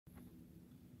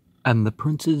And the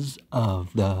princes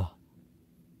of the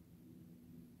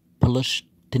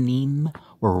Pelishtim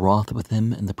were wroth with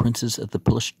him, and the princes of the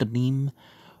Pelishtim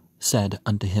said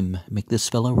unto him, Make this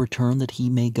fellow return, that he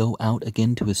may go out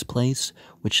again to his place,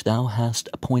 which thou hast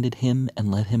appointed him,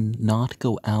 and let him not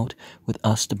go out with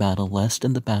us to battle, lest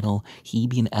in the battle he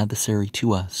be an adversary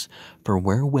to us. For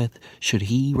wherewith should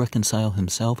he reconcile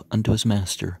himself unto his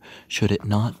master? Should it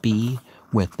not be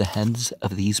with the heads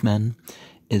of these men?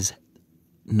 Is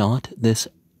not this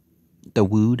the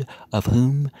wood of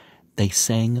whom they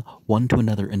sang one to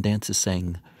another in dances,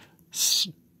 saying,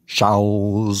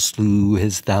 Shaul slew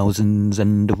his thousands,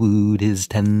 and Dawood his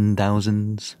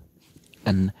 10,000s.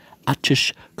 And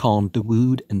Achish called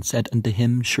Dawood, and said unto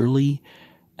him, Surely,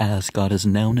 as God as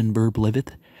noun and verb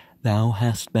liveth, thou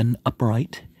hast been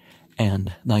upright,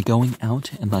 and thy going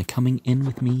out and thy coming in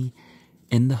with me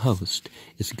in the host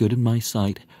is good in my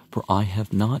sight, for I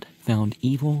have not found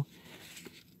evil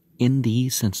in thee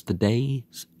since the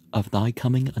days of thy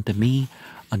coming unto me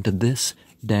unto this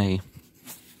day.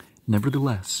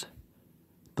 Nevertheless,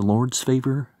 the Lord's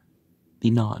favor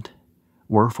thee not.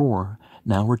 Wherefore,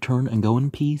 now return and go in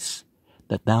peace,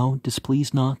 that thou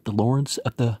displease not the lords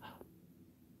of the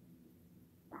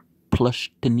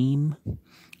Pelishtim.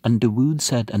 And Dawood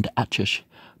said unto Achish,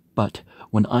 But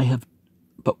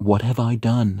what have I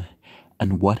done?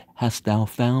 And what hast thou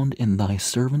found in thy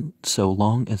servant so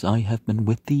long as I have been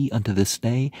with thee unto this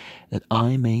day, that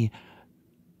I may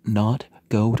not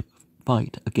go to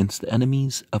fight against the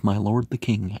enemies of my lord the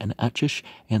king? And Achish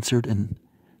answered and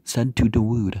said to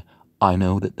Dawood, I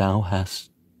know that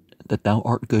thou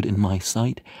art good in my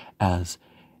sight as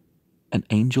an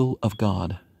angel of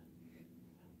God.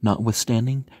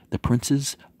 Notwithstanding, the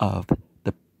princes of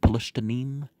the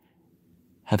Pelishtim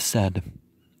have said,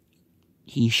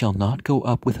 He shall not go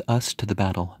up with us to the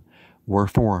battle.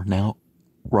 Wherefore now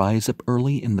rise up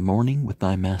early in the morning with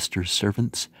thy master's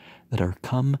servants that are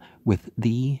come with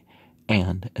thee,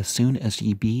 and as soon as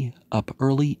ye be up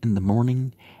early in the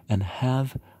morning, and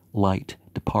have light,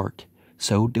 depart.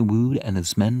 So Dawood and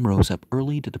his men rose up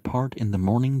early to depart in the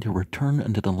morning to return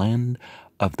unto the land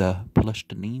of the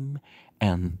Pelishtim,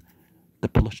 and the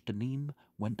Pelishtim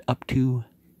went up to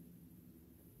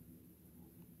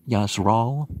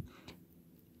Yazrael.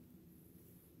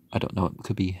 I don't know, it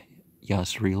could be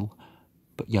Yazreel,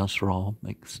 but Yazrael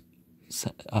makes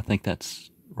sense. I think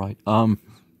that's right. Or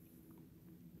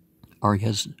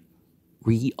Yazreal.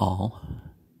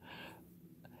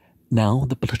 Now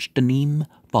the Pelishtim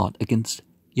fought against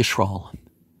Yishrael,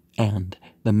 and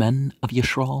the men of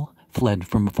Yishrael fled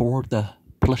from before the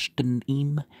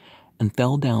Pelishtim, and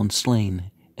fell down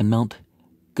slain in Mount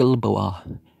Gilboa.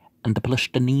 And the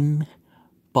Pelishtim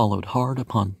followed hard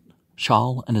upon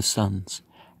Shaul and his sons,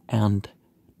 and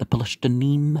the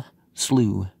Pelishtim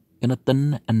slew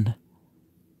Jonathan and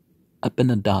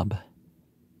Abinadab,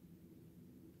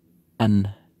 and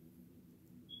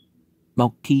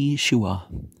Malchishua,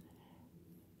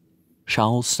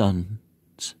 Shaul's sons.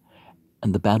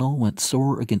 And the battle went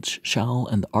sore against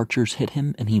Shaul, and the archers hit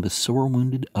him, and he was sore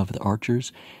wounded of the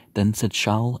archers. Then said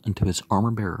Shaul unto his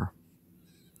armor-bearer,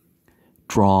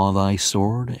 Draw thy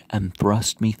sword, and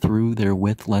thrust me through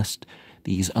therewith, lest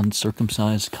these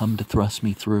uncircumcised come to thrust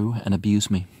me through and abuse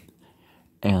me.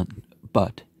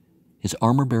 But his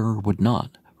armor-bearer would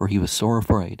not, for he was sore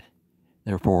afraid.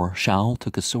 Therefore Shaul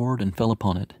took a sword and fell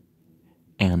upon it.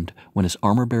 And when his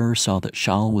armor-bearer saw that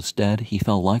Shaul was dead, he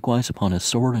fell likewise upon his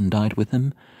sword and died with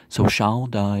him. So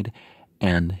Shaul died,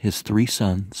 and his 3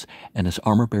 sons, and his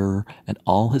armor-bearer, and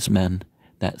all his men,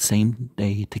 that same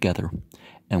day together.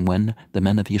 And when the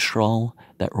men of Yishrael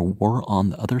that were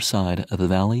on the other side of the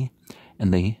valley,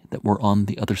 and they that were on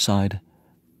the other side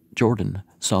Jordan,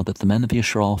 saw that the men of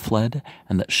Yishrael fled,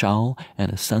 and that Shaul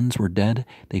and his sons were dead,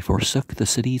 they forsook the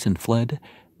cities and fled.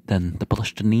 Then the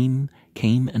Pelishtim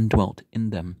came and dwelt in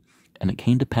them. And it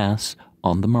came to pass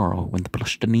on the morrow, when the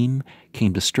Pelishtim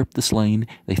came to strip the slain,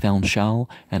 they found Shaul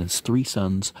and his 3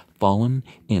 sons fallen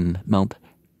in Mount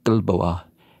Gilboa.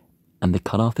 And they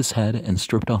cut off his head, and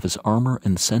stripped off his armor,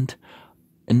 and sent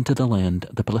into the land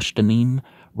of the Pelishtim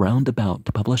round about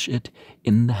to publish it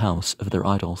in the house of their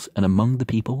idols, and among the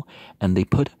people. And they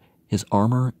put his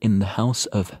armor in the house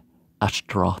of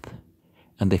Ashtaroth.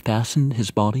 And they fastened his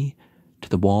body to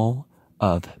the wall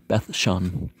of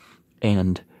Bethshan.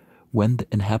 And when the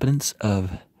inhabitants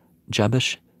of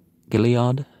Jabesh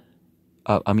Gilead,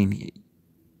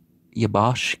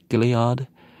 Yabash Gilead,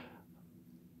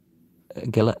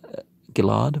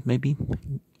 Gilad maybe,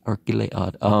 or Gilead,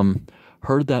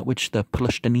 heard that which the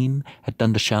Pelishtim had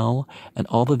done to Shaul, and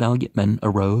all the valiant men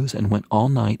arose and went all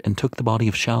night and took the body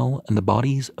of Shaul and the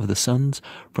bodies of the sons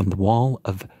from the wall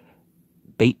of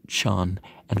Beit Shan,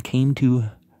 and came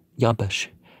to Yabesh,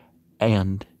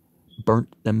 and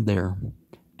burnt them there.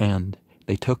 And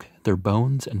they took their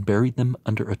bones and buried them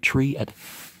under a tree at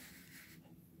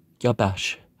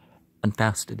Yabesh, and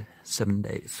fasted 7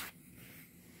 days.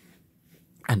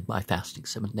 And by fasting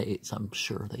 7 days, I'm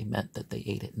sure they meant that they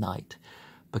ate at night,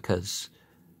 because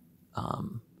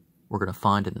we're going to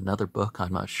find in another book,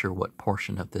 I'm not sure what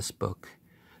portion of this book,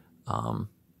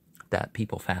 that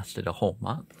people fasted a whole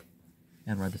month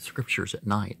and read the scriptures at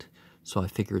night. So I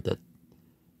figured that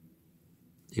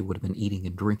it would have been eating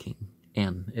and drinking.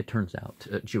 And it turns out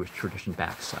Jewish tradition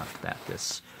backs up that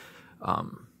this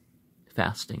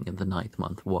fasting in the 9th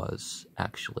month was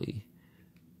actually,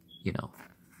 it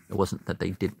wasn't that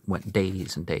they went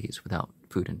days and days without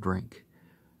food and drink.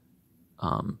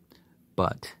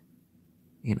 But,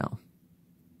 you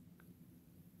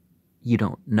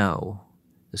don't know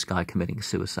this guy committing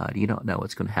suicide. You don't know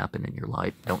what's going to happen in your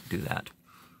life. Don't do that.